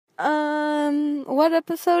What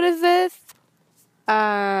episode is this?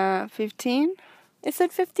 15? Is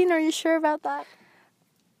it 15? Are you sure about that?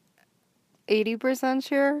 80%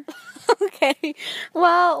 sure. Okay.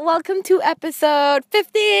 Well, welcome to episode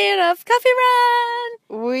 15 of Coffee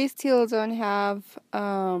Run. We still don't have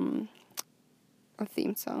a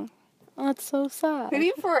theme song. Oh, that's so sad.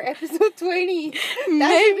 Maybe for episode 20.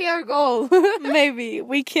 That should be our goal. Maybe.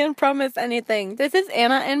 We can't promise anything. This is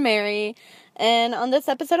Anna and Mary. And on this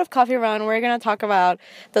episode of Coffee Run, we're going to talk about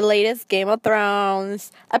the latest Game of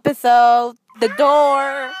Thrones episode, The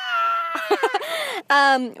Door.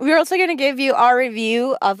 We're also going to give you our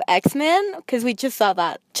review of X-Men, because we just saw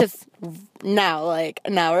that just now, like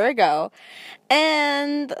an hour ago.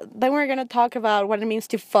 And then we're going to talk about what it means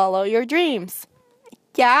to follow your dreams.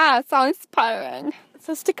 Yeah, sounds inspiring.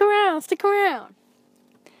 So stick around, stick around.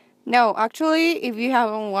 No, actually, if you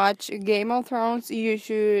haven't watched Game of Thrones, you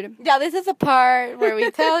should. Yeah, this is a part where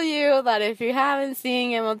we tell you that if you haven't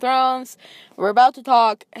seen Game of Thrones, we're about to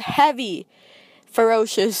talk heavy,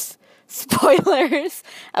 ferocious spoilers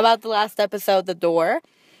about the last episode, The Door.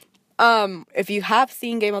 If you have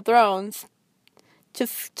seen Game of Thrones,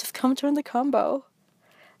 just come join the combo.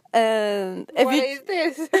 And if What is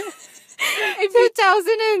this? In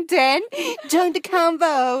 2010, join the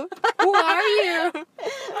combo. Who are you?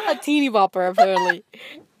 a teeny bopper, apparently.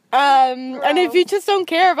 And if you just don't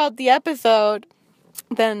care about the episode,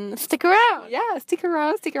 then stick around. Yeah, stick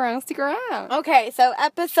around, stick around, stick around. Okay, so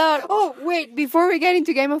episode. Oh wait, before we get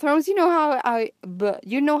into Game of Thrones, you know how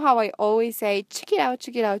I always say, check it out,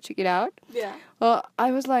 check it out, check it out. Yeah. Well,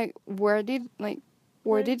 I was like, where did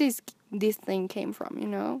this thing came from? You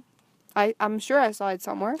know, I'm sure I saw it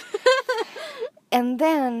somewhere. And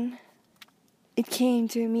then it came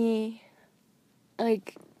to me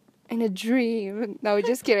like in a dream. No,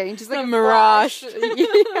 just kidding. Just like a mirage.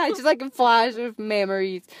 Yeah, just like a flash of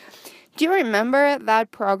memories. Do you remember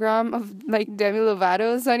that program of like Demi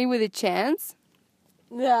Lovato, Sunny with a Chance?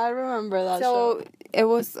 Yeah, I remember that So show. it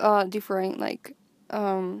was different, like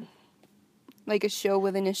a show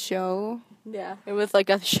within a show. Yeah, it was like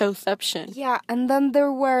a showception. Yeah, and then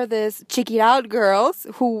there were these check it out girls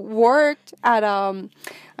who worked at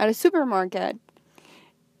a supermarket,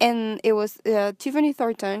 and it was Tiffany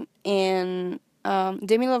Thornton and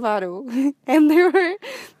Demi Lovato, and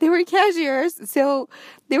they were cashiers, so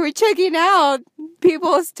they were checking out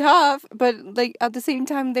people's stuff, but like at the same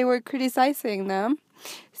time they were criticizing them.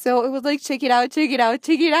 So it was like check it out, check it out,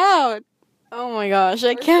 check it out. Oh my gosh,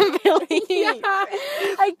 I can't believe. Yeah.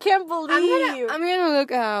 I can't believe. I'm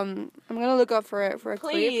gonna look up for a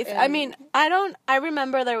Please. clip. I mean, I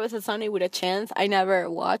remember there was a Sunny with a Chance. I never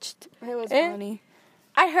watched. It was Eh? funny.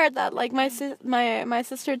 I heard that. Like, my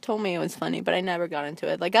sister told me it was funny, but I never got into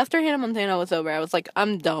it. Like, after Hannah Montana was over, I was like,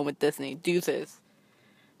 I'm done with Disney. Deuces.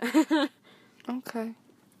 Okay.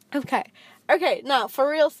 Okay, now, for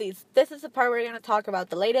realsies, this is the part where we're going to talk about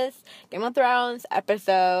the latest Game of Thrones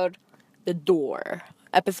episode, The Door.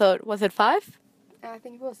 Episode, was it 5? I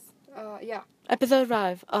think it was. Yeah. Episode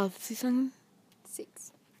 5 of season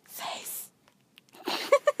 6. 6.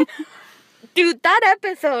 Dude, that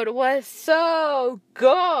episode was so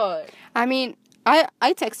good. I mean, I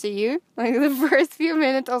texted you like the first few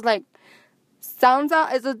minutes. I was like,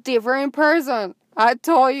 Sansa is a different person. I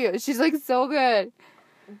told you, she's like so good.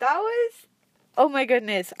 That was, oh my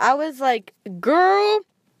goodness. I was like, girl,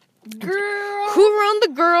 who run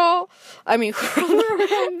the girl? I mean, who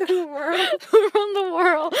run the world? Who run the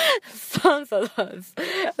world? Sansa does.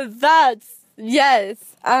 That's,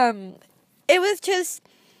 yes. It was just,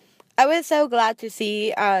 I was so glad to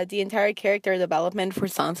see the entire character development for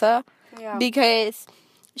Sansa. Yeah. Because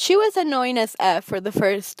she was annoying as F for the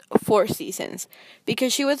first 4 seasons.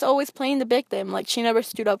 Because she was always playing the victim. Like, she never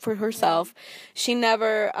stood up for herself. She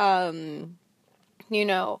never,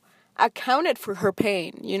 accounted for her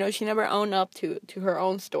pain. You know, she never owned up to her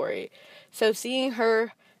own story. So seeing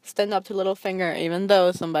her stand up to Littlefinger, even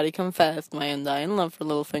though somebody confessed my undying love for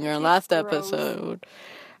Littlefinger in last episode.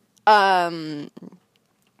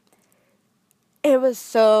 It was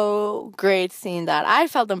so great seeing that. I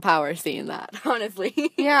felt empowered seeing that,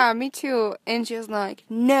 honestly. Yeah, me too. And she was like,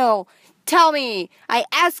 no, tell me. I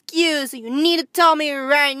ask you, so you need to tell me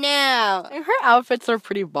right now. And her outfits are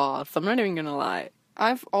pretty boss. I'm not even gonna lie.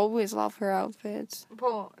 I've always loved her outfits.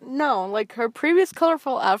 Well, no, like her previous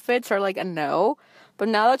colorful outfits are like a no. But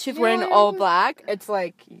now that she's wearing all black, it's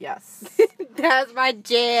like, yes. That's my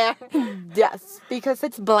jam. Yes, because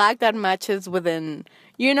it's black that matches within...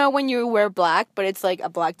 You know when you wear black, but it's like a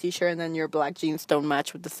black t-shirt and then your black jeans don't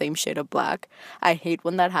match with the same shade of black. I hate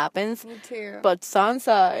when that happens. Me too. But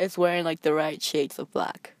Sansa is wearing like the right shades of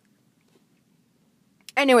black.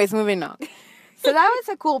 Anyways, moving on. So that was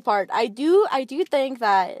a cool part. I do think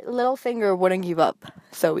that Littlefinger wouldn't give up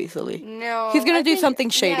so easily. No. He's gonna do something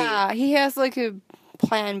shady. Yeah, he has like a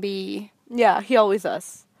plan B. Yeah, he always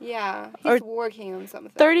does. Yeah, Or he's working on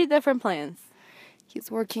something. 30 different plans. He's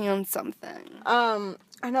working on something.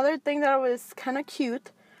 Another thing that was kind of cute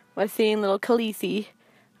was seeing little Khaleesi.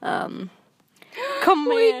 With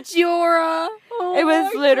Jorah. Oh it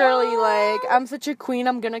was my literally God. like, I'm such a queen,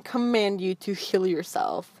 I'm gonna command you to heal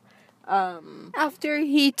yourself. After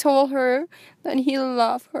he told her that he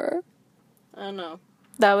loved her. I don't know.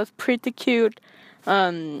 That was pretty cute.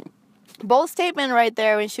 Bold statement right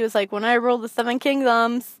there when she was like, when I rule the 7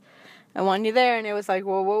 kingdoms, I want you there. And it was like,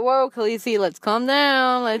 whoa, Khaleesi, let's calm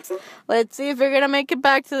down. Let's see if you're gonna make it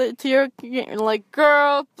back to your, like,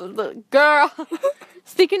 girl.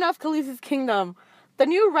 Speaking of Khaleesi's kingdom, the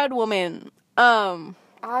new Red Woman, no.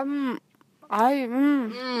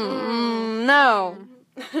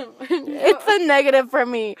 It's a negative for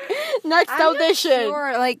me. Next audition.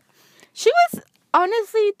 Sure, like, she was,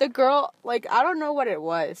 honestly, the girl, like, I don't know what it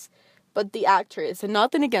was, but the actress, and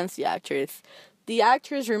nothing against the actress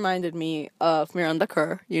reminded me of Miranda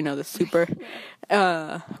Kerr, the super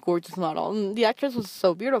gorgeous model. And the actress was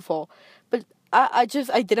so beautiful, but I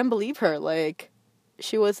didn't believe her. Like,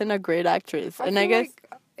 she wasn't a great actress. And I guess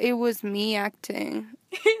like it was me acting.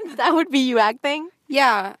 that would be you acting?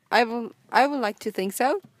 Yeah, I would like to think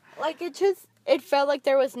so. Like, it felt like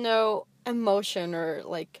there was no emotion or,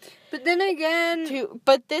 like... But then again...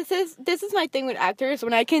 But this is my thing with actors.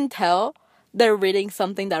 When I can tell they're reading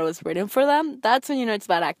something that was written for them, that's when you know it's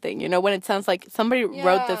bad acting. When it sounds like somebody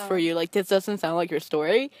wrote this for you, like, this doesn't sound like your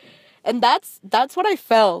story. And that's what I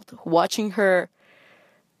felt watching her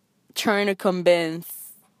trying to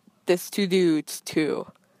convince these 2 dudes to...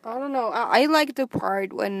 I don't know. I like the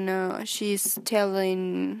part when she's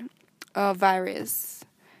telling Varys,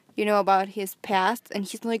 about his past, and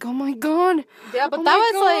he's like, "Oh my God!" Yeah, but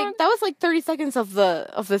that was like 30 seconds of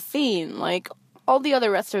the scene. Like, all the other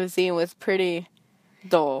rest of the scene was pretty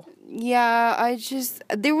dull. Yeah,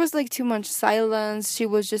 there was like too much silence. She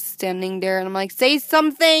was just standing there, and I'm like, "Say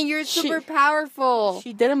something! You're super powerful."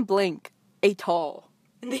 She didn't blink at all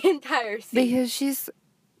in the entire scene because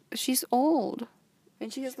she's old.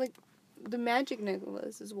 And she has, like, the magic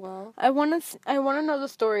necklace as well. I wanna know the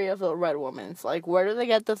story of the Red Womans. Like, where do they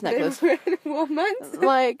get this necklace? The Red Womans?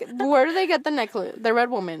 Like, where do they get the necklace? The Red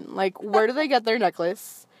Woman. Like, where do they get their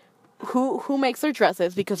necklace? Who makes their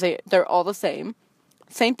dresses? Because they're all the same.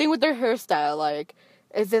 Same thing with their hairstyle. Like,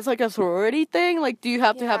 is this like a sorority thing? Like, do you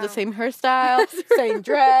have to have the same hairstyle, same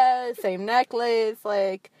dress, same necklace?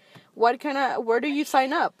 Like, where do you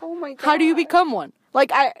sign up? Oh my God. How do you become one?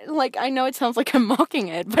 I know it sounds like I'm mocking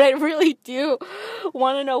it, but I really do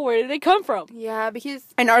want to know, where did they come from? Yeah, because...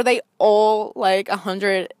 And are they all, like,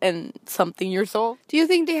 100 and something years old? Do you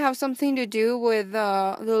think they have something to do with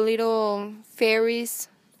the little fairies?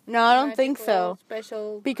 No, I don't think so.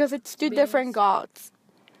 Special... Because it's 2 different gods.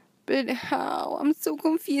 But how? I'm so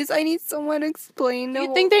confused. I need someone to explain. Do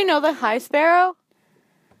you think they know the High Sparrow?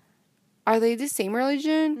 Are they the same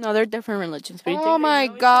religion? No, they're different religions. But Oh my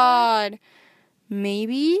God.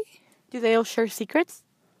 Maybe? Do they all share secrets?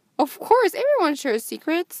 Of course, everyone shares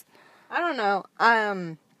secrets. I don't know.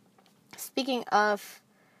 Speaking of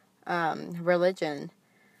religion,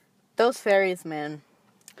 those fairies, man.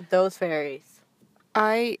 Those fairies.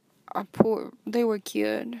 They were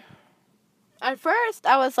cute. At first,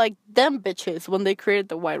 I was like, them bitches, when they created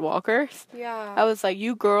the White Walkers. Yeah. I was like,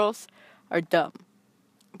 you girls are dumb.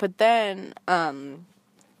 But then,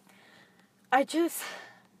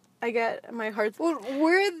 I get my heart. Well,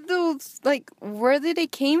 where did they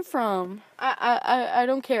came from? I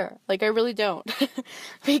don't care. Like, I really don't.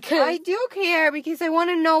 Because I do care, because I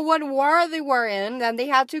want to know what war they were in, and they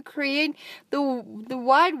had to create the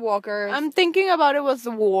White Walkers. I'm thinking about it was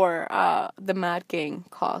the war, the Mad King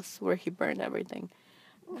caused, where he burned everything.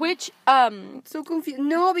 Which, so confused.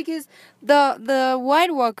 No, because the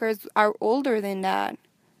White Walkers are older than that.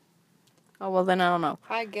 Oh, well, then I don't know.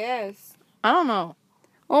 I guess. I don't know.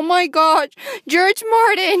 Oh my gosh, George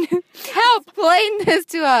Martin, help explain this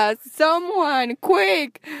to us. Someone,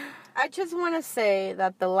 quick. I just want to say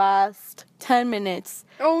that the last 10 minutes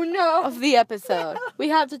of the episode, we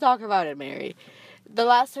have to talk about it, Mary. The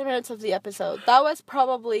last 10 minutes of the episode, that was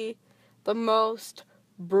probably the most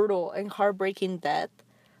brutal and heartbreaking death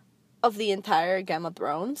of the entire Game of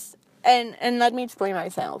Thrones. And let me explain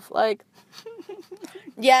myself. Like,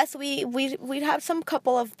 yes, we'd have some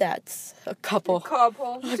couple of deaths. A couple.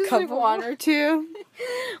 Just like 1 or 2.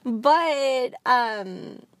 But,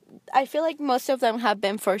 I feel like most of them have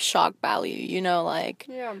been for shock value, you know, like,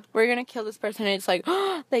 Yeah. we're gonna kill this person, and it's like,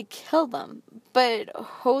 oh, they killed them. But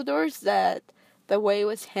Hodor's death, the way it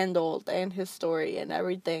was handled, and his story and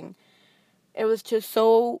everything, it was just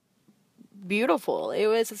so beautiful. It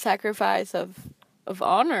was a sacrifice of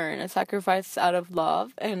honor, and a sacrifice out of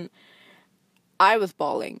love, and I was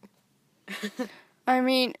bawling. I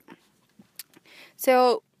mean,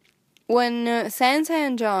 so when Sansa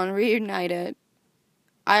and Jon reunited,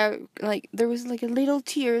 there was like a little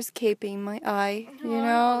tear escaping my eye, you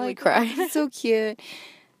know, I like cried. it's so cute.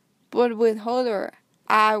 But with Hodor,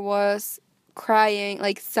 I was crying,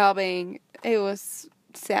 like sobbing. It was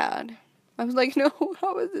sad. I was like, no,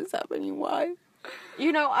 how is this happening? Why?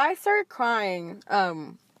 You know, I started crying.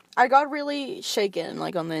 I got really shaken,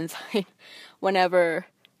 like, on the inside whenever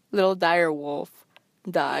little dire wolf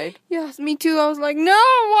died. Yes, me too. I was like, no,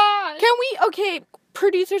 why? Okay,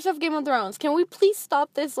 producers of Game of Thrones, can we please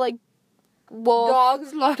stop this, like, wolf? Dog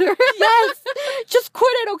slaughter. Yes! Just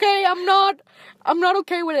quit it, okay? I'm not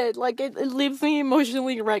okay with it. Like, it leaves me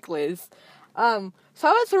emotionally reckless. So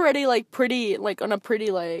I was already, like, pretty, like, on a pretty,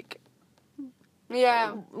 like,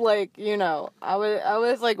 Yeah. like, you know, I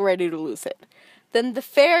was like ready to lose it. Then the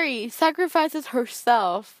fairy sacrifices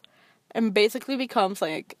herself and basically becomes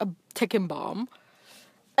like a ticking bomb,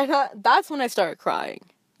 and that's when I started crying,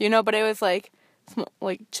 you know. But it was like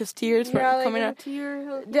just tears coming out.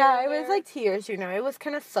 Yeah, it was like tears, you know. It was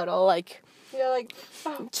kind of subtle, like, Yeah, like,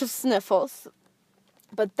 just sniffles.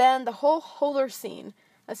 But then the whole Hodor scene,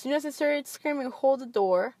 as soon as I started screaming, hold the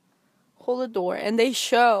door, and they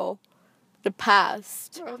show the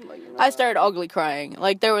past, oh my God. I started ugly crying.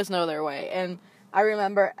 Like, there was no other way. And I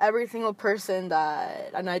remember every single person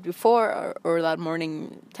that a night before or that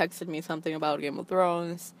morning texted me something about Game of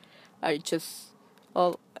Thrones.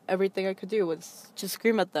 Everything I could do was just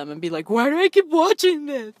scream at them and be like, why do I keep watching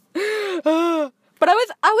this? But I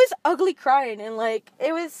was ugly crying, and like,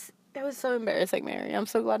 it was so embarrassing, Mary. I'm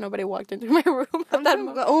so glad nobody walked into my room at that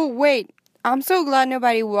moment. Oh, wait. I'm so glad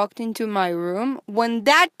nobody walked into my room when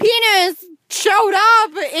that penis showed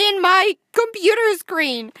up in my computer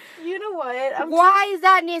screen. You know what? Why is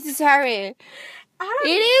that necessary? It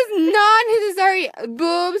is not necessary.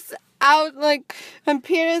 Boobs out, like, and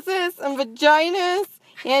penises and vaginas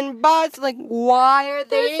and butts. Like, why are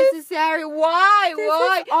they necessary? Why? This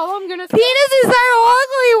is all I'm gonna say. Penises are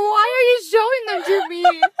ugly. Why are you showing them to me?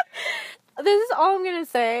 This is all I'm gonna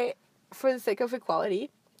say for the sake of equality.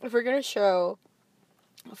 If we're gonna show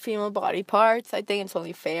female body parts, I think it's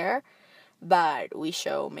only fair that we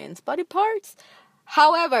show men's body parts.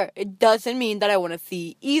 However, it doesn't mean that I want to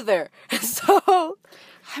see either. So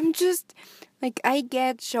I'm just, like, I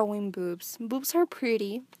get showing boobs. Boobs are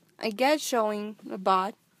pretty. I get showing a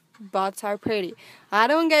butt. Butts are pretty. I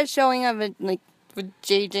don't get showing of it, like, with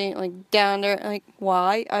JJ, like, down there. Like,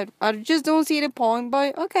 why? I just don't see the point,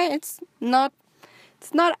 but okay, it's not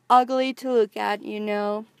ugly to look at, you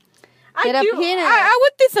know. I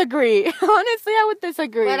would disagree. Honestly, I would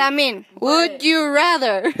disagree. But I mean, would you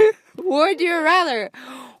rather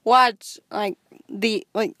watch, like, I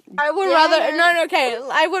would rather no, okay.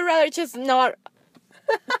 I would rather just not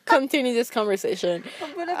continue this conversation.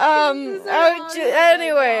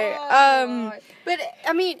 Anyway, but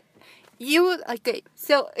I mean, you, okay,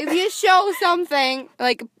 so if you show something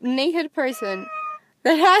like a naked person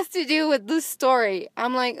that has to do with this story,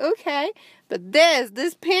 I'm like, okay, but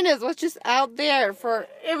this penis was just out there for...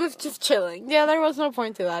 It was just chilling. Yeah, there was no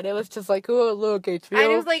point to that. It was just like, oh, look, HBO.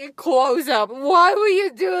 And it was like a close-up. Why would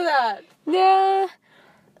you do that? Yeah,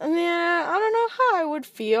 I don't know how I would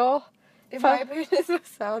feel if my penis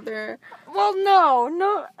was out there. Well,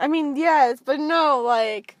 no, I mean, yes, but no,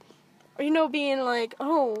 like, you know, being like,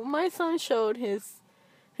 oh, my son showed his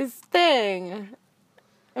thing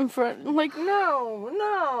in front, like,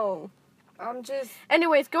 no. I'm just...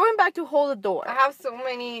 Anyways, going back to Hold the Door. I have so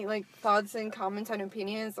many, like, thoughts and comments and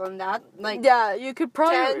opinions on that. Like, yeah, you could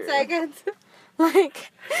probably... 10 seconds.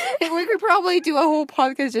 Like, we could probably do a whole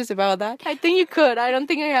podcast just about that. I think you could. I don't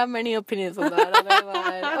think I have many opinions on that. Other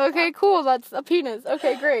than, okay, cool, that's a penis.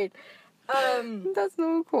 Okay, great. That's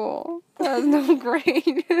no cool. That's no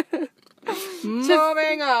great.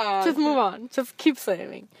 Moving on. Just move on. Just keep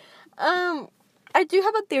saying. I do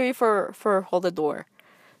have a theory for Hold the Door.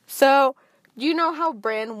 So, you know how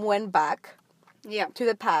Bran went back to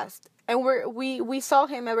the past, and we saw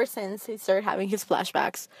him ever since he started having his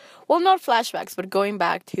flashbacks. Well, not flashbacks, but going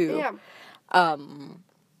back to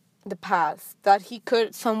the past, that he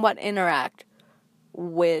could somewhat interact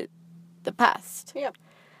with the past. Yeah.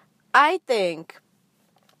 I think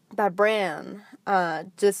that Bran,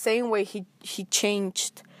 the same way he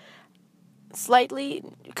changed slightly,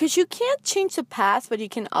 because you can't change the past, but you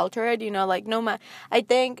can alter it. Like I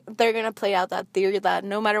think they're gonna play out that theory that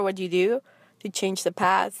no matter what you do to change the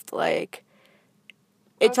past, like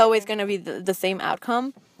it's always gonna be the same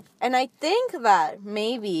outcome. And I think that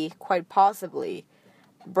maybe, quite possibly,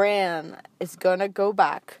 Bran is gonna go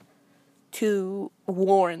back to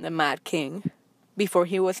warn the Mad King before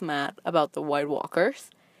he was mad about the White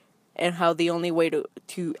Walkers and how the only way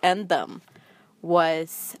to end them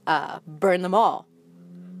was burn them all.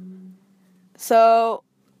 So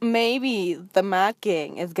maybe the Mad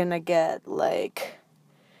King is gonna get like,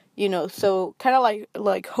 so kind of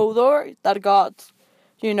like Hodor that got,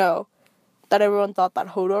 that everyone thought that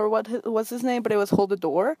Hodor was his name, but it was Hold the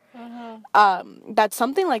Door. That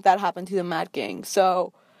something like that happened to the Mad King.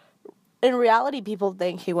 So in reality, people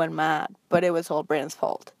think he went mad, but it was all Bran's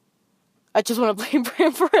fault. I just want to blame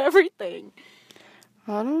Bran for everything.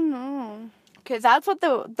 I don't know. Because that's what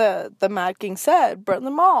the Mad King said, burn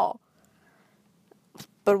them all.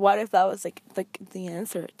 But what if that was like the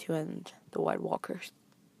answer to end the White Walkers?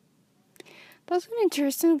 That's an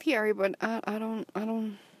interesting theory, but I don't.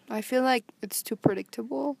 I feel like it's too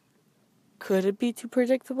predictable. Could it be too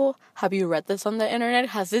predictable? Have you read this on the internet?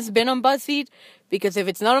 Has this been on BuzzFeed? Because if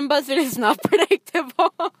it's not on BuzzFeed, it's not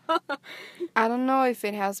predictable. I don't know if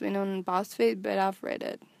it has been on BuzzFeed, but I've read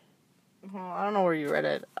it. I don't know where you read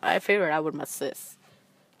it. I figured out with my sis.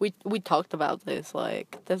 We talked about this.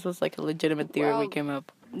 Like, this was like a legitimate theory we came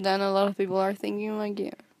up. Then a lot of people are thinking like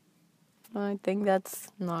you. I think that's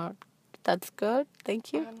good.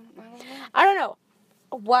 Thank you. I don't know.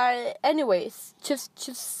 Anyways,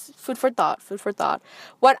 just food for thought.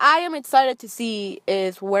 What I am excited to see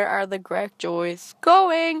is where are the Greyjoys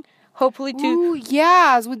going? Hopefully to... Ooh,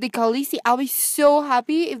 yes, with the Khaleesi. I'll be so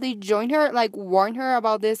happy if they join her, like, warn her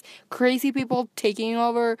about this crazy people taking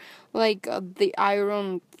over, like, the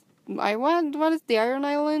Iron... What is the Iron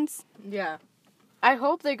Islands? Yeah. I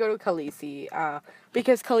hope they go to Khaleesi,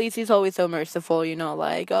 because Khaleesi's always so merciful,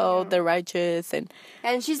 like, they're righteous, and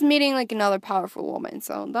she's meeting, like, another powerful woman,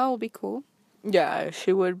 so that will be cool. Yeah,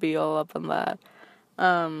 she would be all up on that.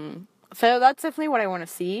 So that's definitely what I want to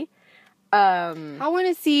see. I want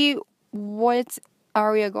to see what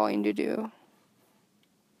Arya going to do.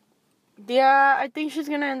 Yeah, I think she's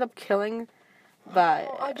gonna end up killing that.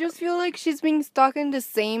 I just feel like she's being stuck in the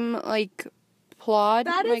same, like... plot.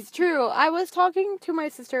 That is true. I was talking to my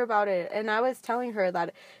sister about it, and I was telling her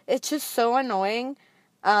that it's just so annoying.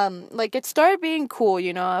 Like, it started being cool,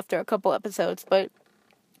 after a couple episodes, but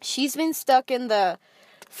she's been stuck in the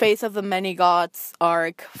Face of the Many Gods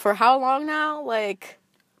arc for how long now? Like,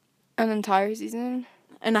 an entire season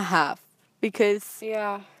and a half. Because...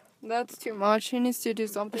 yeah, that's too much. She needs to do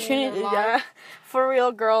something. Yeah, for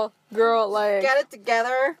real, girl, like... get it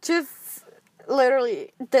together. Just...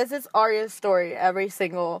 literally, this is Arya's story every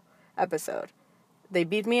single episode. They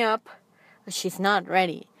beat me up. She's not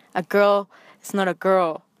ready. A girl is not a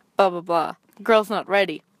girl. Blah, blah, blah. Girl's not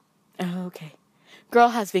ready. Oh, okay. Girl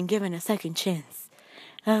has been given a second chance.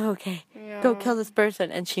 Oh, okay. Yeah. Go kill this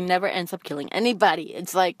person. And she never ends up killing anybody.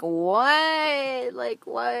 It's like, what? Like,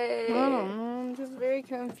 what? I don't know. I'm just very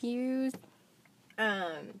confused.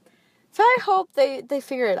 So I hope they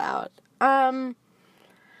figure it out.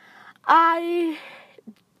 I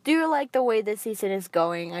do like the way this season is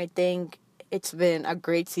going. I think it's been a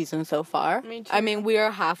great season so far. Me too. I mean, we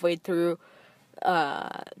are halfway through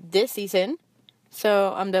this season,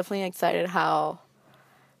 so I'm definitely excited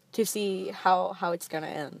to see how it's gonna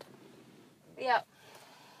end. Yeah.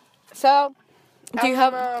 So, do you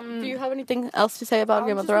have anything else to say about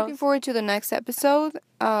Game of Thrones? I'm looking forward to the next episode.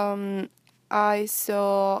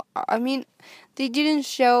 They didn't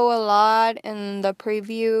show a lot in the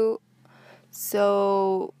preview,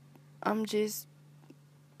 so I'm just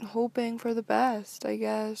hoping for the best, I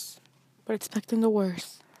guess. But expecting the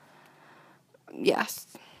worst. Yes.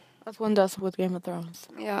 As one does with Game of Thrones.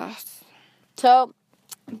 Yes. So,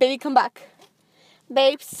 baby, come back.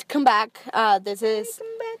 Babes, come back. This is...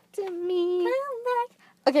 Come back to me. Come back.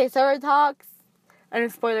 Okay, so our talks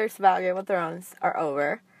and spoilers about Game of Thrones are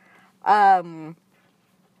over.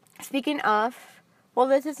 Speaking of... well,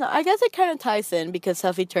 this is not... I guess it kind of ties in because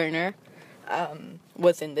Sophie Turner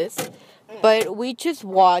was in this. But we just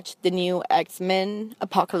watched the new X-Men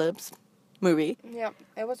Apocalypse movie. Yeah,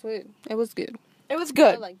 it was good. It was good. It was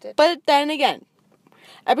good. I liked it. But then again,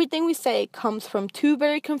 everything we say comes from two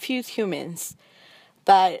very confused humans.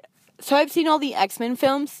 So I've seen all the X-Men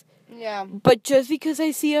films. Yeah. But just because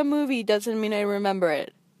I see a movie doesn't mean I remember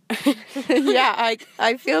it. Yeah,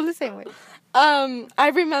 I feel the same way.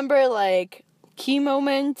 I remember, like, key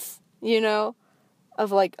moments, of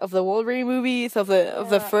the Wolverine movies, of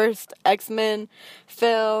the first X-Men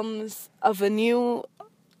films, of the new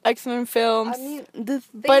X-Men films. I mean, the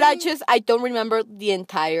thing... But I don't remember the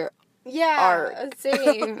entire arc.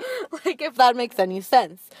 Same. Like, if that makes any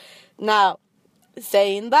sense. Now,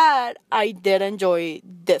 saying that, I did enjoy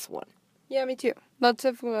this one. Yeah, me too. Lots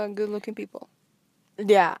of good-looking people.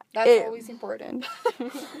 Yeah. That's always important.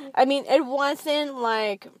 I mean, it wasn't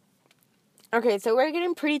like... Okay, so we're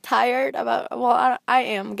getting pretty tired about... Well, I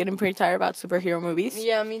am getting pretty tired about superhero movies.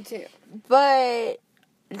 Yeah, me too. But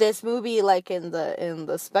this movie, like, in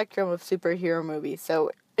the spectrum of superhero movies,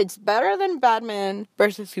 so it's better than Batman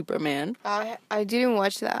versus Superman. I didn't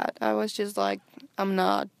watch that. I was just like, I'm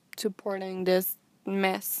not supporting this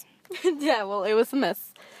mess. Yeah, well, it was a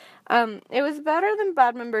mess. It was better than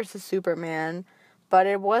Batman versus Superman, but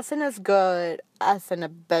it wasn't as good as an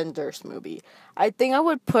Avengers movie. I think I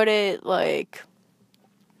would put it, like,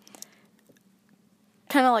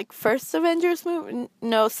 kind of like first Avengers movie.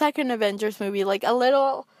 No, second Avengers movie. Like, a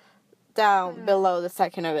little down below the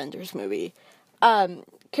second Avengers movie.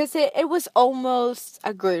 Because it was almost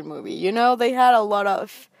a great movie, you know? They had a lot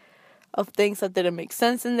of things that didn't make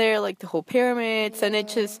sense in there, like the whole pyramids, and it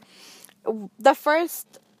just... The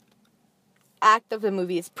first act of the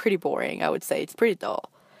movie is pretty boring, I would say. It's pretty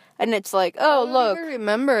dull. And it's like, oh, look. I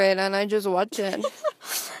remember it, and I just watched it.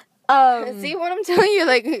 See what I'm telling you?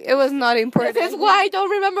 Like, it was not important. This is why I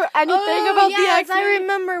don't remember anything about the X-Men. I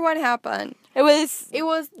remember what happened. It was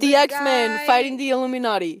the X-Men guy fighting the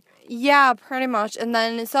Illuminati. Yeah, pretty much. And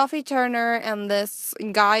then Sophie Turner and this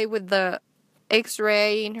guy with the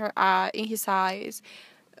X-ray in his eyes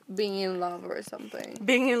being in love or something.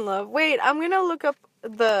 Being in love. Wait, I'm gonna look up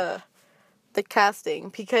the casting,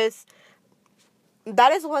 because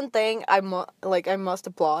that is one thing I must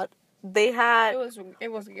applaud. They had... It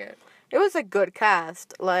was good. It was a good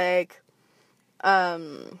cast. Like, Ty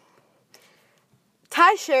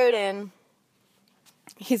Sheridan,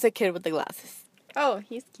 he's a kid with the glasses. Oh,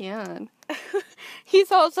 he's cute.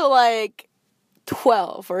 He's also, like,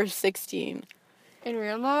 12 or 16. In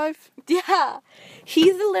real life? Yeah.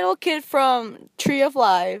 He's a little kid from Tree of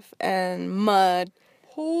Life and Mud.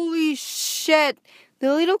 Holy shit.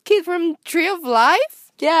 The little kid from Tree of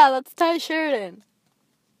Life? Yeah, that's Ty Sheridan.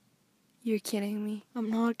 You're kidding me.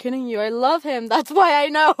 I'm not kidding you. I love him. That's why I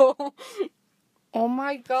know. Oh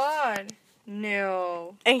my god.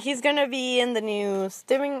 No. And he's gonna be in the new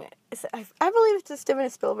Steven... I believe it's a Steven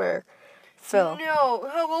Spielberg film. No.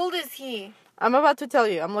 How old is he? I'm about to tell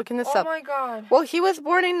you. I'm looking this up. Oh my god. Well, he was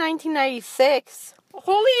born in 1996.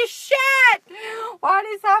 Holy shit! What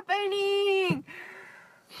is happening?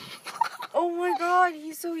 Oh my god,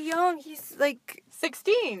 he's so young. He's like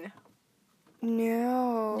 16.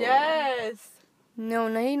 No. Yes. No,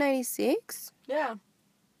 1996? Yeah.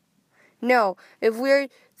 No, if we're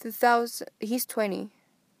 2000, he's 20.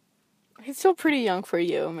 He's still pretty young for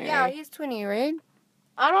you, Mary. Yeah, he's 20, right?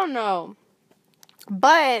 I don't know.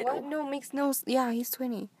 But... What? No, makes no... Yeah, he's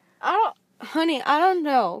 20. Honey, I don't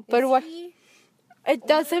know. But Is he? It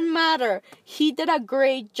doesn't matter. He did a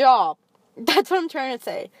great job. That's what I'm trying to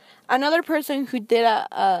say. Another person who did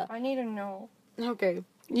I need to know. Okay.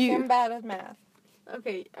 I'm bad at math.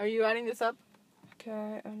 Okay, are you adding this up?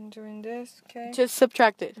 Okay, I'm doing this, okay. Just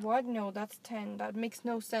subtract it. What? No, that's 10. That makes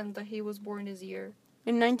no sense that he was born this year.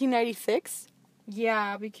 In 1996?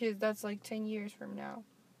 Yeah, because that's like 10 years from now.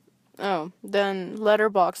 Oh, then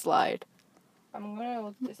letterbox lied. I'm gonna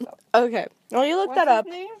look this up. Okay. Well, you look What's that up.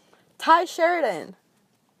 his name? Ty Sheridan.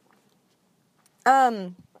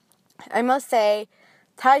 I must say,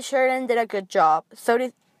 Ty Sheridan did a good job. So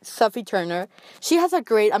did Sophie Turner. She has a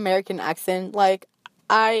great American accent. Like,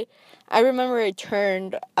 I remember I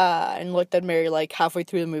turned and looked at Mary like halfway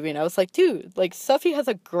through the movie, and I was like, dude, like Sophie has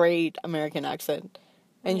a great American accent,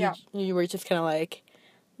 and Yeah. you were just kind of like,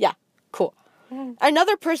 yeah, cool.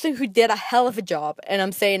 Another person who did a hell of a job, and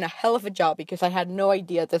I'm saying a hell of a job because I had no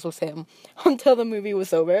idea this was him until the movie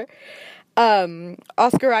was over.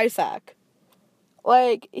 Oscar Isaac.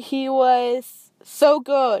 Like, he was so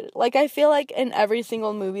good. Like, I feel like in every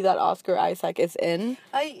single movie that Oscar Isaac is in.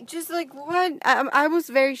 I just like, what? I was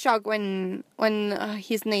very shocked when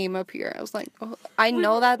his name appeared. I was like, oh, I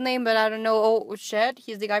know that name, but I don't know. Oh, shit.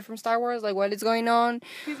 He's the guy from Star Wars. Like, what is going on?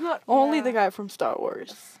 He's not only the guy from Star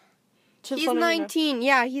Wars. He's 19.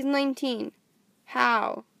 Yeah, he's 19.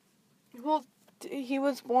 How? Well, he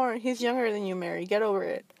was born. He's younger than you, Mary. Get over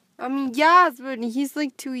it. I mean, yes, but he's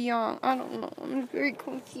like too young. I don't know. I'm very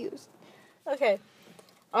confused. Okay.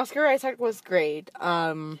 Oscar Isaac was great.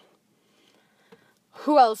 Who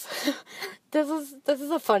else? This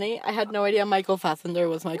is a funny. I had no idea Michael Fassbender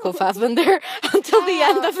was Michael Fassbender until the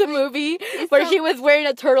end of the movie where he was wearing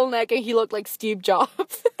a turtleneck and he looked like Steve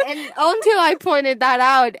Jobs. And until I pointed that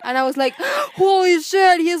out, and I was like, holy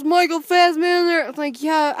shit, he's Michael Fassbender. It's like,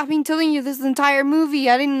 yeah, I've been telling you this entire movie.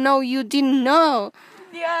 I didn't know you didn't know.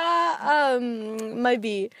 Yeah, might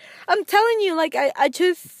be. I'm telling you, like, I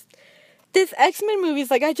just, these X-Men movies,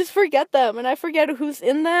 like, I just forget them, and I forget who's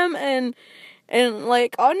in them, and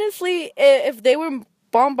like, honestly, if they were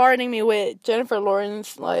bombarding me with Jennifer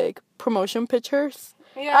Lawrence, like, promotion pictures,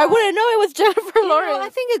 I wouldn't know it was Jennifer Lawrence. I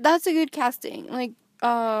think that's a good casting. Like,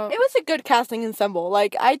 it was a good casting ensemble.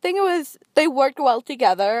 Like, I think they worked well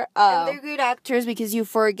together. and they're good actors because you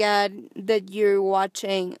forget that you're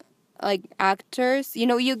watching, like, actors. You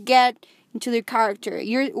know, you get into the character.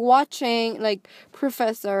 You're watching, like,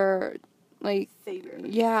 Professor, like, Xavier.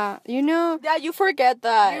 yeah, you know. Yeah, you forget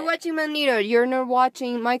that. You're watching Magneto. You're not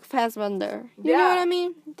watching Mike Fassbender. You know what I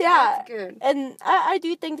mean? Yeah. That's good. And I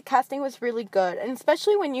do think the casting was really good. And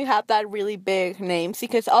especially when you have that really big names,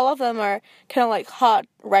 because all of them are kind of like hot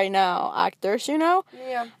right now actors, you know?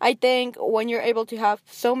 Yeah. I think when you're able to have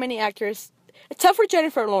so many actors, except for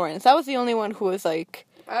Jennifer Lawrence, that was the only one who was like...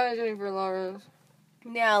 I was Jennifer Lawrence.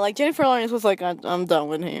 Yeah, like, Jennifer Lawrence was like, I'm done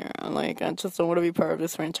with here. Like, I just don't want to be part of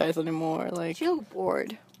this franchise anymore. Like, She looked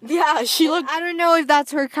bored. yeah, she looked... I don't know if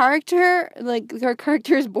that's her character. Like, her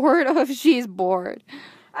character's bored or if she's bored.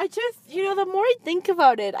 I just, you know, the more I think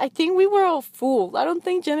about it, I think we were all fooled. I don't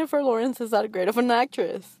think Jennifer Lawrence is that great of an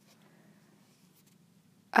actress.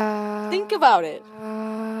 Think about it.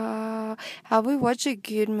 Have we watched a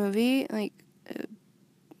good movie?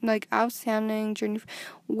 Like outstanding journey.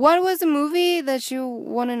 What was the movie that you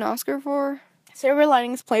won an Oscar for? Silver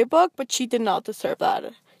Linings Playbook, but she did not deserve that.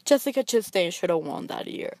 Jessica Chastain should have won that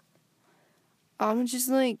year. I'm just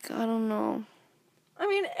like, I don't know. I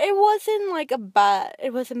mean,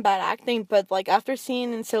 it wasn't bad acting, but like after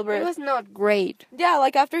seeing in Silver... It was not great. Yeah,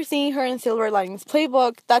 like after seeing her in Silver Linings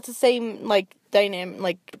Playbook, that's the same like dynamic,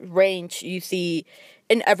 like range you see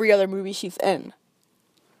in every other movie she's in.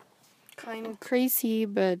 Kind of crazy,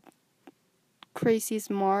 but crazy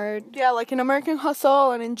smart. Yeah, like in American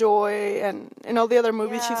Hustle and Enjoy and all the other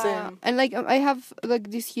movies she's in. And like I have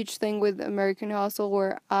like this huge thing with American Hustle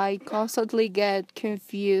where I constantly get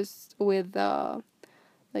confused with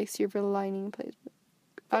like Silver Lining Playbook.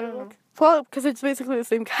 I don't know. Well, because it's basically the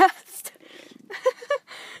same cast.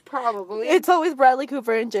 Probably. It's always Bradley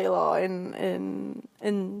Cooper and J-Law in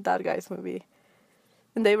that guy's movie.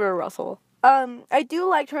 And David Russell. I do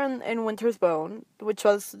like her in Winter's Bone, which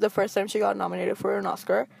was the first time she got nominated for an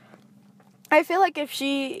Oscar. I feel like if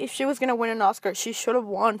she was gonna win an Oscar, she should have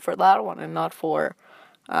won for that one and not for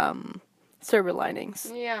Silver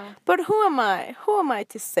Linings. Yeah. But who am I? Who am I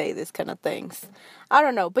to say these kind of things? I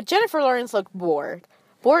don't know. But Jennifer Lawrence looked bored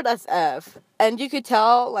as F. And you could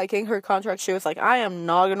tell, like, in her contract, she was like, I am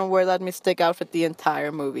not gonna wear that Mystique outfit the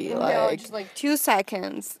entire movie. Like, no, just like 2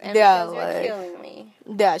 seconds. And yeah, you're like, killing me.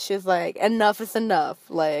 yeah, she's like, enough is enough.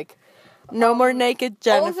 Like, no more naked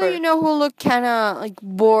Jennifer. Also, you know who looked kind of like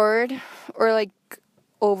bored or like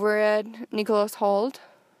over it? Nicholas Hoult.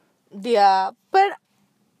 Yeah, but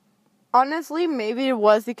honestly, maybe it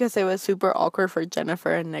was because it was super awkward for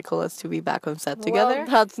Jennifer and Nicholas to be back on set together. Well,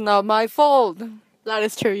 that's not my fault. That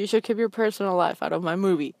is true. You should keep your personal life out of my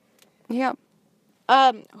movie. Yeah.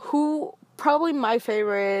 Who probably my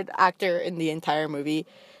favorite actor in the entire movie,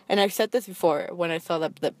 and I've said this before when I saw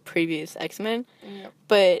the previous X-Men,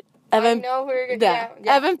 but Evan, I know who you're gonna,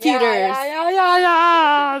 yeah, Evan Peters.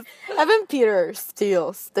 Yeah. Evan Peters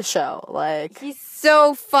steals the show. Like, He's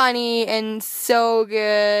so funny and so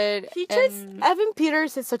good. Evan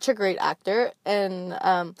Peters is such a great actor, and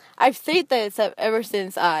I've said this ever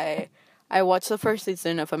since I watched the first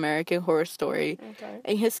season of American Horror Story,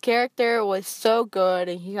 and his character was so good,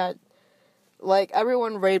 and he had, like,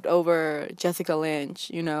 everyone raved over Jessica Lange,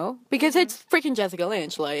 you know? Because it's freaking Jessica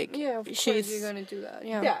Lange, like, Yeah, of course you're gonna do that,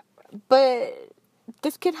 yeah. But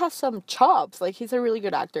this kid has some chops, like, he's a really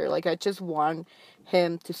good actor, like, I just want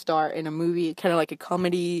him to star in a movie, kind of like a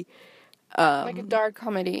comedy, like a dark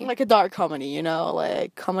comedy. like a dark comedy, you know,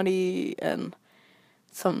 like, comedy, and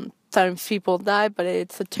sometimes people die, but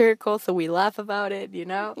it's satirical, so we laugh about it, you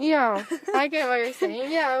know? Yeah, I get what you're saying.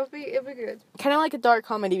 Yeah, it'd be good. Kind of like a dark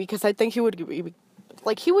comedy, because I think he would be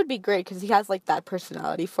great, because he has, like, that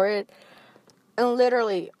personality for it. And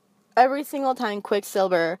literally, every single time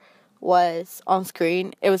Quicksilver was on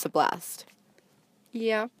screen, it was a blast.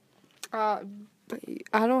 Yeah. But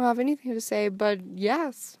I don't have anything to say, but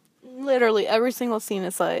yes. Literally, every single scene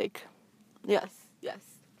is like, yes.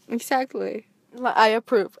 Exactly. I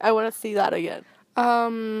approve. I want to see that again.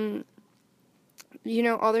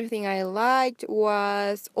 Other thing I liked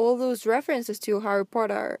was all those references to Harry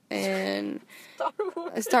Potter and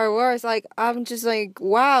Star Wars. Like, I'm just like,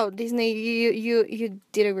 wow, Disney, you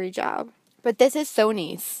did a great job. But this is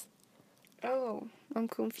Sony's. Oh, I'm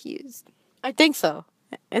confused. I think so.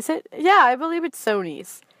 Is it? Yeah, I believe it's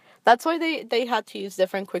Sony's. That's why they had to use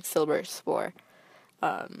different Quicksilvers for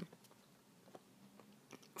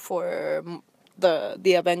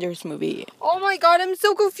the Avengers movie. Oh my god, I'm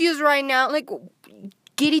so confused right now. Like,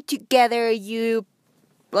 get it together, you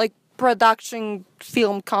like production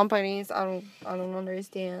film companies. I don't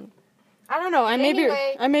understand. I don't know.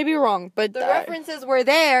 Anyway, I may be wrong, but the references were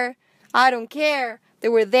there. I don't care. They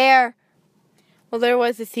were there. Well, there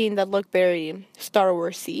was a scene that looked very Star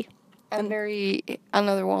Wars-y. And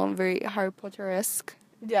another one very Harry Potter-esque.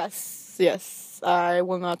 Yes. I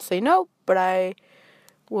will not say no, but I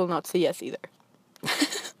will not say yes either.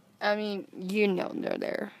 I mean, they're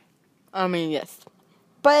there. I mean, yes.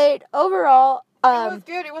 But overall, it was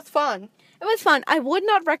good. It was fun. It was fun. I would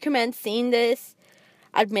not recommend seeing this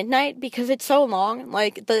at midnight because it's so long.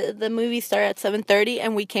 Like, the movie started at 7:30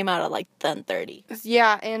 and we came out at like 10:30.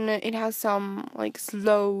 Yeah, and it has some like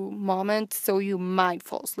slow moments, so you might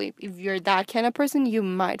fall asleep. If you're that kind of person, you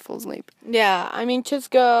might fall asleep. Yeah, I mean,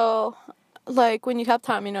 just go like when you have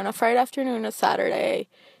time, on a Friday afternoon, a Saturday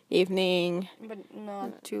evening. But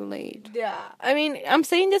not too late. Yeah, I mean, I'm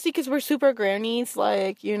saying this because we're super grannies.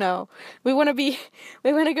 Like, we want to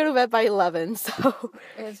go to bed by 11. So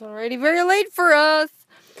it's already very late for us.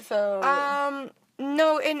 So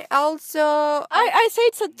no, and also I say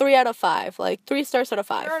it's a 3 out of 5. Like 3 stars out of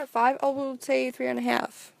 5. 3 out of 5. I will say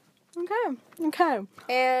 3.5.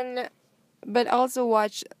 Okay. But also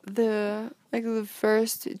watch the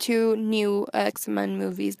first 2 new X-Men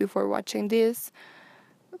movies before watching this.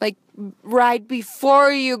 Like, right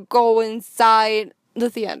before you go inside the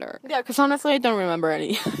theater. Yeah, because honestly, I don't remember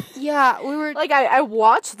any. Yeah, we were... Like, I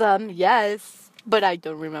watched them, yes, but I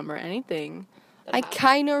don't remember anything. I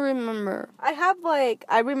kind of remember. I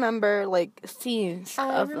remember, scenes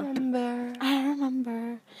I remember.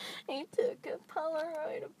 I took a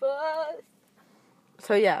Polaroid of us.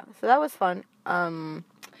 So, yeah, that was fun.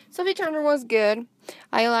 Sophie Turner was good.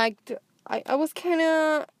 I was kind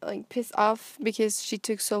of pissed off because she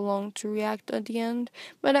took so long to react at the end,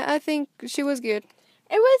 but I think she was good.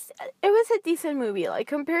 It was a decent movie, like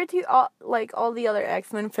compared to all the other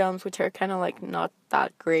X-Men films, which are kind of not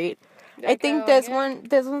that great. I think this one's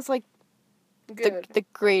good. The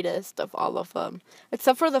greatest of all of them,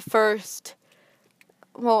 except for the first.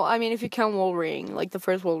 Well, I mean, if you count Wolverine, the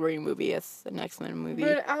first Wolverine movie is an X-Men movie.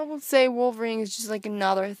 But I would say Wolverine is just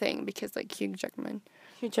another thing because Hugh Jackman.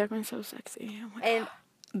 Hugh Jackman's so sexy. Oh my God.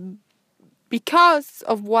 And because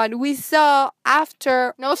of what we saw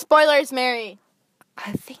after... No spoilers, Mary!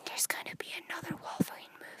 I think there's gonna be another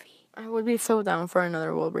Wolverine movie. I would be so down for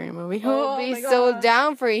another Wolverine movie. I would be so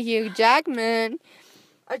down for Hugh Jackman.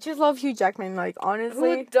 I just love Hugh Jackman,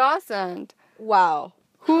 honestly. Who doesn't? Wow.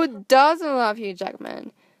 Who doesn't love Hugh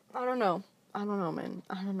Jackman? I don't know, man.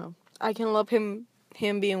 I don't know. I can love him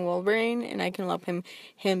being Wolverine, and I can love him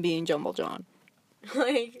being Jumbo John.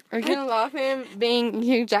 I can love him being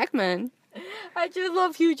Hugh Jackman. I just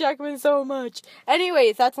love Hugh Jackman so much.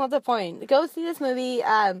 Anyways, that's not the point. Go see this movie.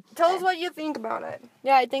 Tell us what you think about it.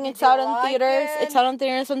 Yeah, I think it's out in theaters. It's out on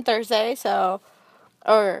theaters on Thursday, Friday.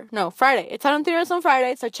 It's out on theaters on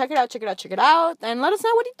Friday, so check it out, and let us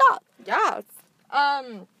know what you thought. Yes.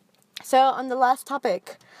 So on the last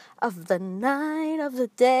topic of the night, of the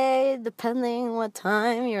day, depending what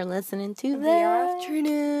time you're listening to the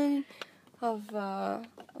afternoon of the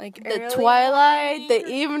twilight, the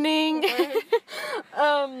evening.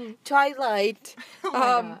 Twilight.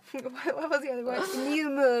 Oh what was the other one? New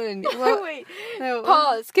moon. Wait. No.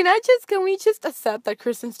 Pause. Can we just accept that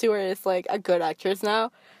Kristen Stewart is a good actress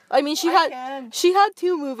now? I mean, she had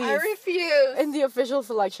 2 movies. I refuse. In the official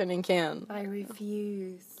selection in Cannes. I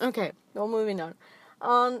refuse. Okay, well, moving on.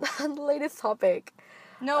 On the latest topic.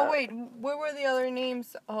 No, wait. What were the other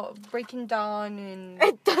names? Breaking Dawn and...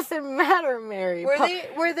 It doesn't matter, Mary.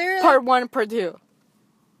 Were there part 1, part 2.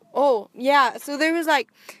 Oh, yeah. So there was it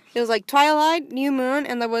was Twilight, New Moon,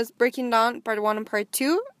 and there was Breaking Dawn, part 1 and part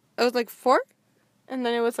 2. It was 4? And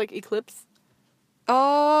then it was Eclipse.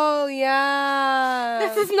 Oh, yeah.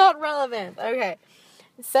 This is not relevant. Okay.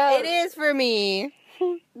 So it is for me.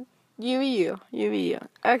 You.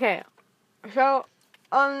 Okay. So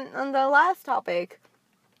on the last topic,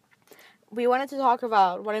 we wanted to talk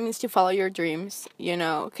about what it means to follow your dreams,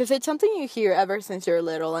 because it's something you hear ever since you're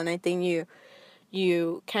little, and I think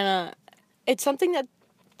you kind of, it's something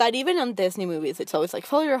that even on Disney movies, it's always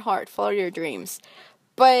follow your heart, follow your dreams.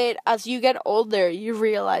 But as you get older, you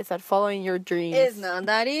realize that following your dreams It's not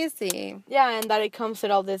that easy. Yeah, and that it comes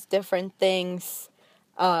with all these different things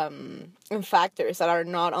and factors that are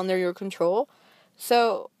not under your control.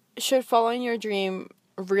 So, should following your dream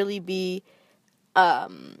really be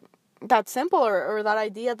that simple or that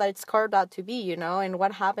idea that it's carved out to be, you know? And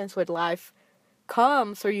what happens with life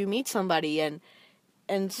comes, or you meet somebody and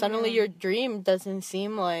suddenly your dream doesn't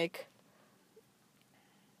seem like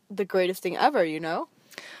the greatest thing ever, you know?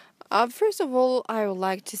 First of all, I would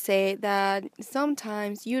like to say that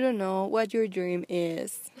sometimes you don't know what your dream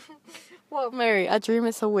is. Well, Mary, a dream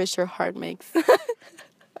is a wish your heart makes.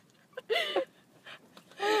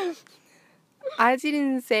 I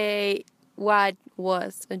didn't say what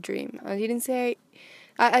was a dream. I didn't say...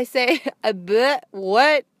 I say, but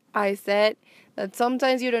what? I said that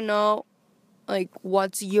sometimes you don't know, like,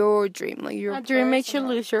 what's your dream. Like, your A dream makes you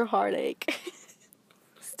lose your heartache.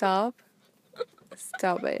 Stop.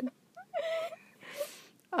 Stop it.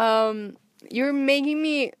 You're making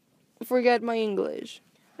me forget my English.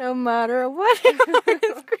 No matter what your heart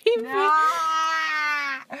is screaming.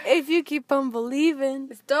 If you keep on believing.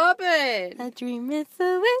 Stop it. A dream is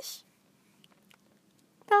a wish.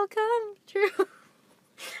 They'll come true.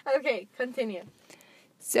 Okay, continue.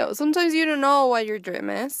 So sometimes you don't know what your dream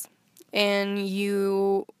is, and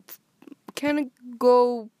you kind of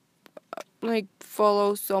go like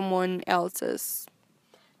follow someone else's.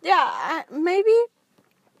 Yeah, maybe.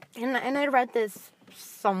 And I read this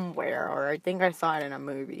somewhere, or I think I saw it in a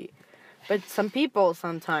movie. But some people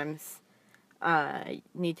sometimes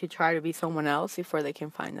need to try to be someone else before they can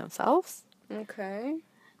find themselves. Okay.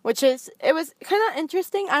 It was kind of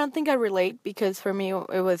interesting. I don't think I relate because for me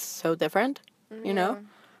it was so different, you know?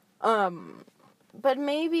 But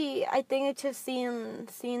maybe I think it's just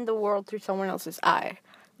seeing the world through someone else's eye.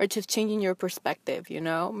 Or just changing your perspective, you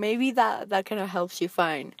know? Maybe that kind of helps you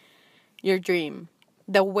find your dream.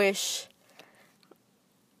 The wish.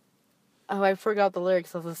 Oh, I forgot the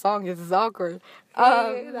lyrics of the song. This is awkward.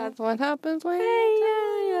 That's what happens when...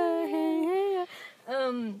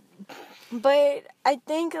 But I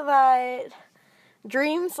think that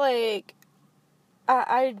dreams, like...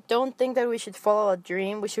 I don't think that we should follow a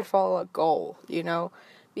dream. We should follow a goal, you know?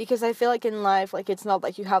 Because I feel like in life, like, it's not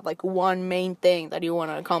like you have, like, one main thing that you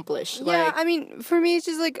want to accomplish. Yeah, like, I mean, for me, it's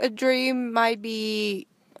just, like, a dream might be,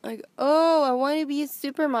 like, oh, I want to be a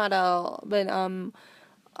supermodel. But,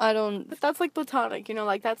 I don't... But that's, like, platonic, you know?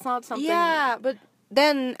 Like, that's not something... Yeah, but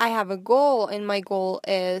then I have a goal, and my goal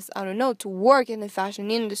is, I don't know, to work in the fashion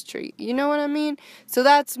industry. You know what I mean? So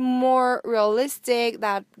that's more realistic.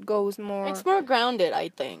 That goes more... It's more grounded, I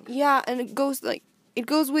think. Yeah, and it goes, like... It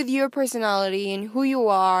goes with your personality and who you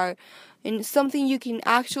are and something you can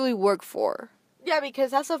actually work for. Yeah,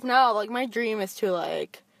 because as of now, like, my dream is to,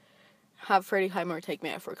 like, have Freddie Highmore take me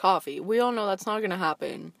out for coffee. We all know that's not gonna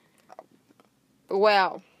happen.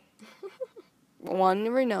 Well, one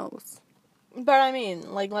never knows. But, I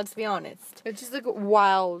mean, like, let's be honest. It's just, like, a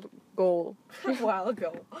wild goal. A while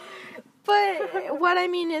ago. But what I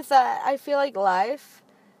mean is that I feel like life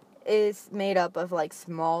is made up of, like,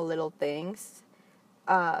 small little things.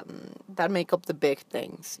 That make up the big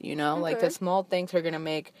things, you know? Okay. Like, the small things are gonna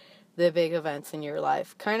make the big events in your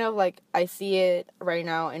life. Kind of like I see it right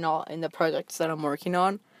now in the projects that I'm working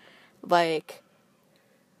on. Like,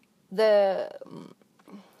 the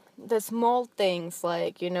small things,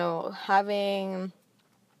 like, you know, having,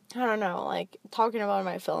 I don't know, like, talking about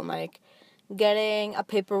my film, like, getting a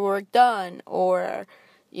paperwork done, or,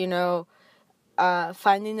 you know,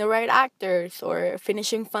 finding the right actors, or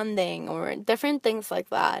finishing funding, or different things like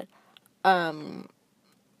that.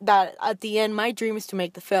 That at the end, my dream is to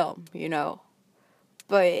make the film, you know.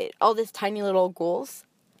 But all these tiny little goals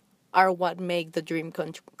are what make the dream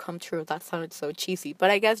come true. That sounded so cheesy, but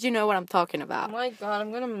I guess you know what I'm talking Oh about. my god,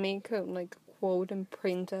 I'm gonna make a, like, quote and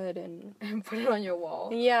print it and put it on your wall.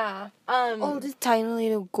 yeah. All these tiny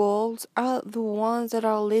little goals are the ones that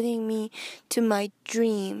are leading me to my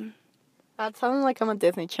dream. That sounds like I'm a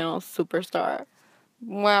Disney Channel superstar.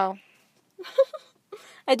 Wow.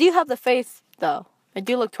 I do have the face, though. I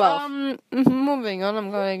do look 12. Moving on, I'm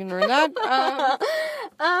gonna ignore that.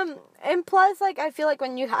 And plus, like, I feel like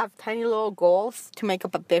when you have tiny little goals to make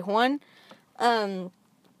up a big one,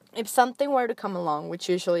 if something were to come along, which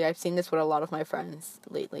usually I've seen this with a lot of my friends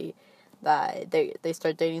lately, that they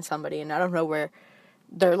start dating somebody and out of nowhere,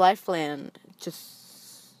 their life plan just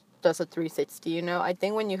does a 360, you know? I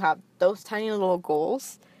think when you have those tiny little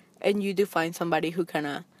goals and you do find somebody who kind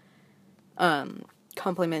of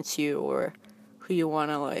compliments you, or who you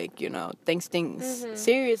want to, like, you know, takes things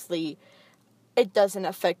seriously, it doesn't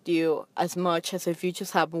affect you as much as if you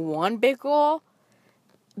just have one big goal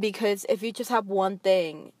because if you just have one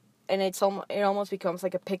thing, and it almost becomes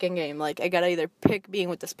like a picking game. Like, I gotta either pick being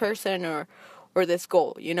with this person or this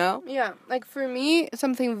goal, you know? Yeah, like for me,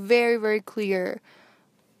 something very, very clear,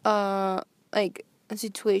 like a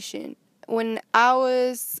situation. When I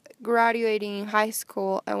was graduating high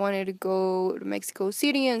school, I wanted to go to Mexico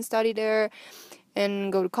City and study there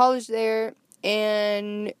and go to college there.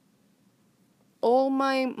 And all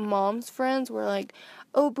my mom's friends were like,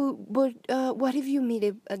 "Oh, but what if you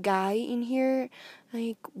meet a guy in here?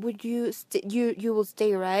 Like, would you you will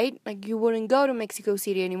stay, right? Like, you wouldn't go to Mexico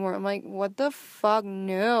City anymore." I'm like, "What the fuck?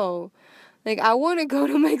 No. Like, I want to go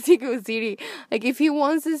to Mexico City. Like, if he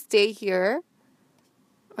wants to stay here,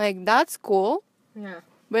 like, that's cool. Yeah.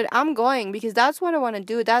 But I'm going because that's what I want to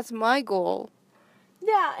do. That's my goal."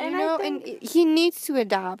 Yeah, and You know, I think... and he needs to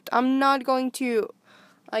adapt. I'm not going to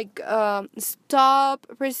like stop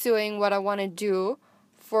pursuing what I want to do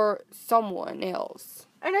for someone else.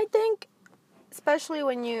 And I think, especially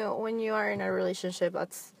when you are in a relationship,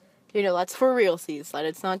 that's, you know, that's for real seas. That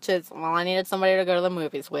it's not just, well, I needed somebody to go to the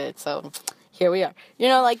movies with, so here we are. You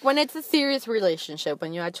know, like, when it's a serious relationship,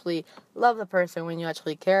 when you actually love the person, when you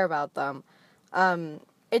actually care about them,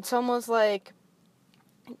 it's almost like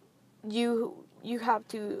you have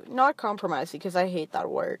to not compromise, because I hate that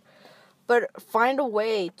word, but find a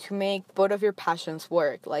way to make both of your passions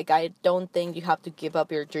work. Like, I don't think you have to give up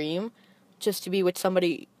your dream just to be with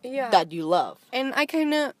somebody that you love. And I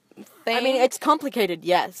kind of think... I mean, it's complicated,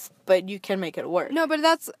 yes, but you can make it work. No, but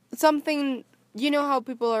that's something... You know how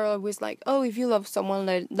people are always like, "Oh, if you love someone,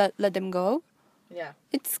 let them go?" Yeah.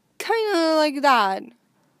 It's kind of like that.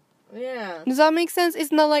 Yeah. Does that make sense?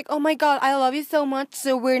 It's not like, "Oh my god, I love you so much,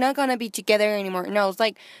 so we're not gonna be together anymore." No, it's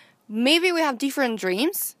like, maybe we have different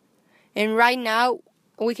dreams, and right now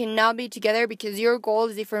we cannot be together because your goal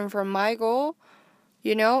is different from my goal,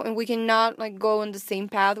 you know, and we cannot like go on the same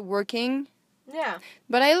path working. Yeah.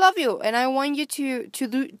 But I love you, and I want you to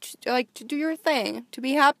do your thing, to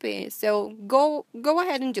be happy. So go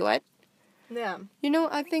ahead and do it. Yeah. You know,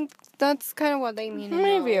 I think that's kind of what they mean.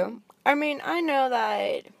 Maybe. I mean, I know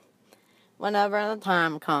that whenever the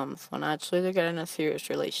time comes when actually to get in a serious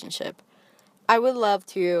relationship, I would love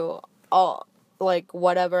to, like,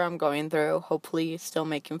 whatever I'm going through, hopefully still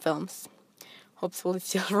making films, hopefully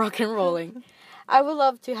still rock and rolling, I would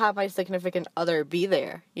love to have my significant other be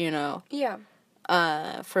there, you know? Yeah.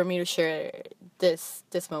 For me to share this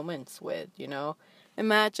moments with, you know?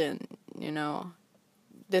 Imagine, you know,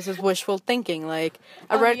 this is wishful thinking, like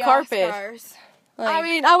a red carpet. Oscars. I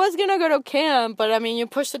mean, I was gonna go to camp, but I mean, you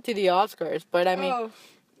pushed it to the Oscars. But I mean,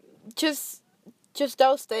 just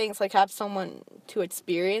those things, like, have someone to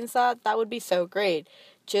experience that would be so great.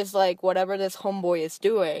 Just like whatever this homeboy is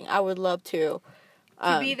doing, I would love to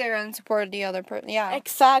be there and support the other person. Yeah,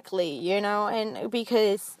 exactly. You know, and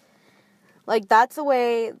because, like, that's the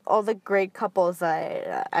way all the great couples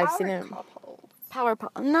I've seen in power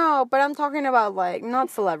couple. No, but I'm talking about, like, not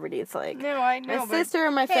celebrities. Like, no, I know. My sister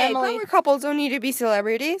and my family. Power couples don't need to be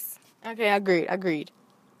celebrities. Okay, agreed.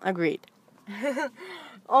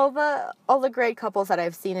 all the great couples that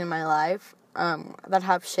I've seen in my life, that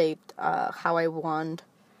have shaped how I want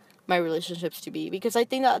my relationships to be, because I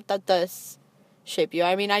think that does shape you.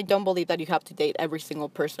 I mean, I don't believe that you have to date every single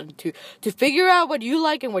person to figure out what you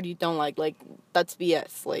like and what you don't like. Like, that's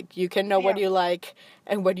BS. Like, you can know what you like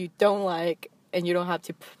and what you don't like, and you don't have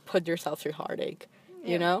to put yourself through heartache,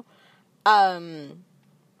 you know?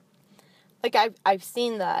 Like, I've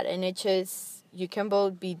seen that, and it just, you can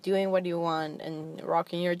both be doing what you want and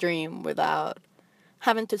rocking your dream without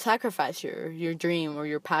having to sacrifice your dream or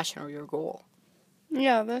your passion or your goal.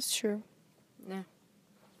 Yeah, that's true. Yeah.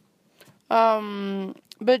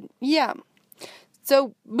 But yeah.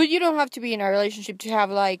 So, but you don't have to be in a relationship to have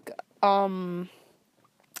like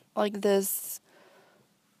this,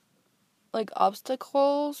 like,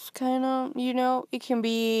 obstacles, kind of, you know? It can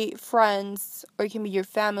be friends, or it can be your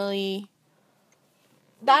family.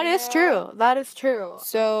 That is true.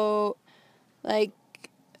 So, like,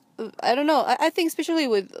 I don't know. I think especially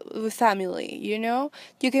with family, you know?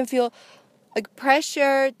 You can feel, like,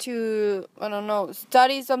 pressure to, I don't know,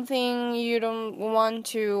 study something you don't want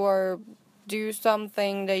to, or do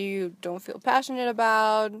something that you don't feel passionate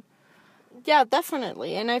about. Yeah,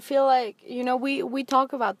 definitely. And I feel like, you know, we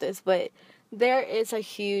talk about this, but there is a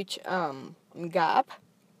huge gap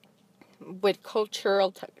with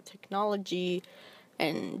cultural technology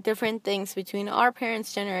and different things between our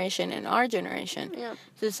parents' generation and our generation. Yeah.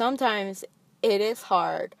 So sometimes it is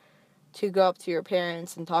hard to go up to your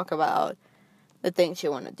parents and talk about the things you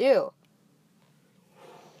want to do.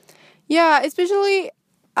 Yeah, especially,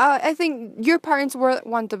 I think your parents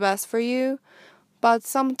want the best for you, but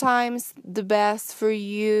sometimes the best for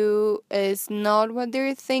you is not what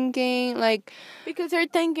they're thinking. Like, because they're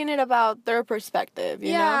thinking it about their perspective,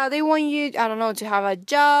 you know? they want you, I don't know, to have a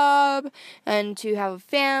job and to have a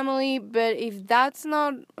family. But if that's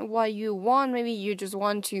not what you want, maybe you just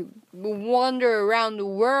want to wander around the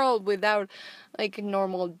world without like a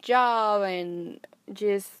normal job and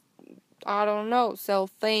just, I don't know, sell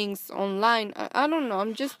things online. I don't know.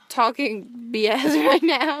 I'm just talking BS right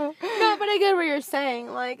now. No, but I get what you're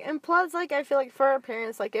saying. Like, and plus, like, I feel like for our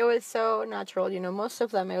parents, like, it was so natural, you know? Most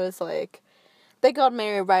of them, it was like, they got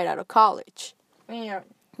married right out of college. Yeah.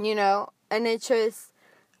 You know? And it's just,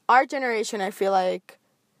 our generation, I feel like,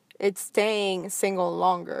 it's staying single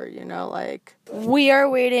longer, you know? Like, we are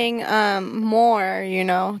waiting more, you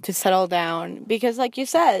know, to settle down. Because, like you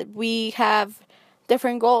said, we have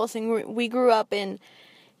different goals, and we grew up in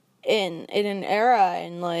an era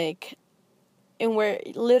and like in where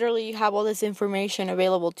literally you have all this information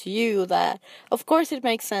available to you, that of course it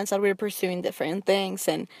makes sense that we're pursuing different things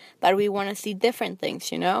and that we want to see different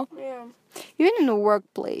things, you know? Yeah. Even in the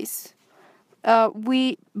workplace,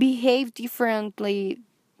 we behave differently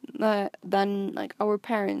than like our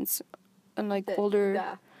parents and like older,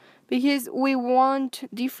 Yeah. because we want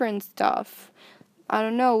different stuff. I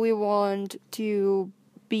don't know, we want to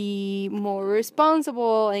be more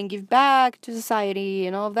responsible and give back to society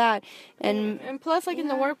and all of that. And plus, like, in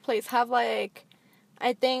the workplace, have, like,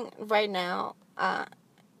 I think right now,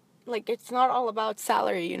 like, it's not all about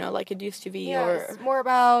salary, you know, like it used to be. or it's more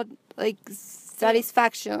about like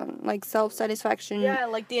satisfaction, like self-satisfaction. Yeah,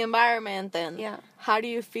 like the environment and Yeah. how do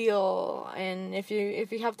you feel, and if you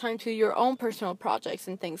have time to do your own personal projects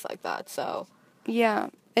and things like that. So Yeah.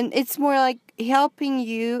 And it's more like helping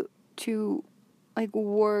you to like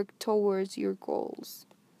work towards your goals.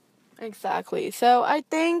 exactly. So I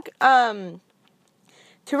think to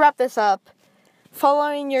wrap this up,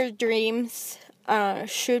 following your dreams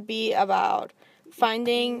should be about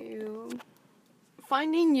finding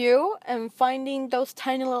you and finding those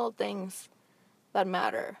tiny little things that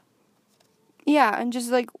matter. Yeah, and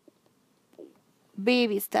just like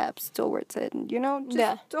baby steps towards it. You know,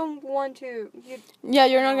 just don't want to. Yeah,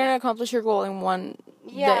 you're not gonna accomplish your goal in one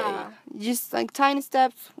day. Just like tiny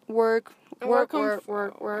steps. Work Work on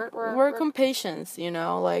on patience. You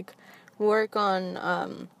know, like work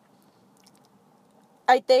on.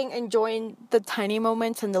 I think enjoying the tiny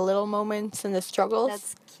moments and the little moments and the struggles.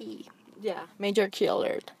 That's key. Yeah, major key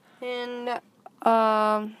alert. And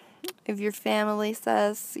if your family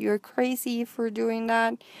says you're crazy for doing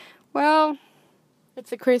that, well, it's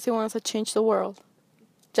the crazy ones that change the world.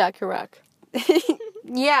 Jack Kerouac.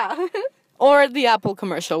 yeah. Or the Apple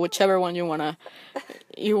commercial, whichever one you wanna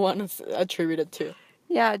attribute it to.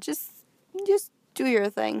 Yeah, just do your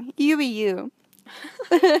thing. You be you.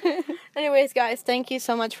 Anyways, guys, thank you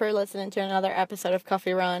so much for listening to another episode of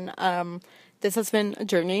Coffee Run. This has been a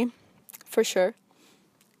journey, for sure.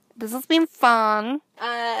 This has been fun.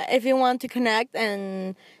 If you want to connect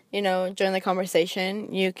and, you know, join the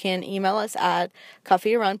conversation, you can email us at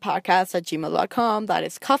coffeerunpodcast@gmail.com. That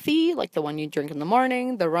is coffee, like the one you drink in the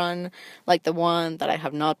morning, the run, like the one that I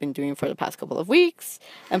have not been doing for the past couple of weeks,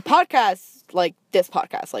 and podcasts, like this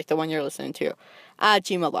podcast, like the one you're listening to, at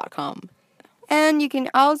gmail.com. And you can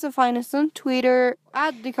also find us on Twitter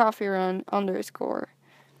at @thecoffeerun_.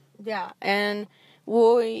 Yeah, and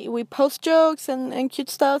we post jokes and cute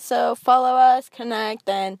stuff, so follow us, connect,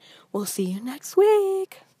 and we'll see you next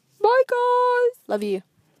week. Bye, guys. Love you.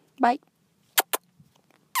 Bye.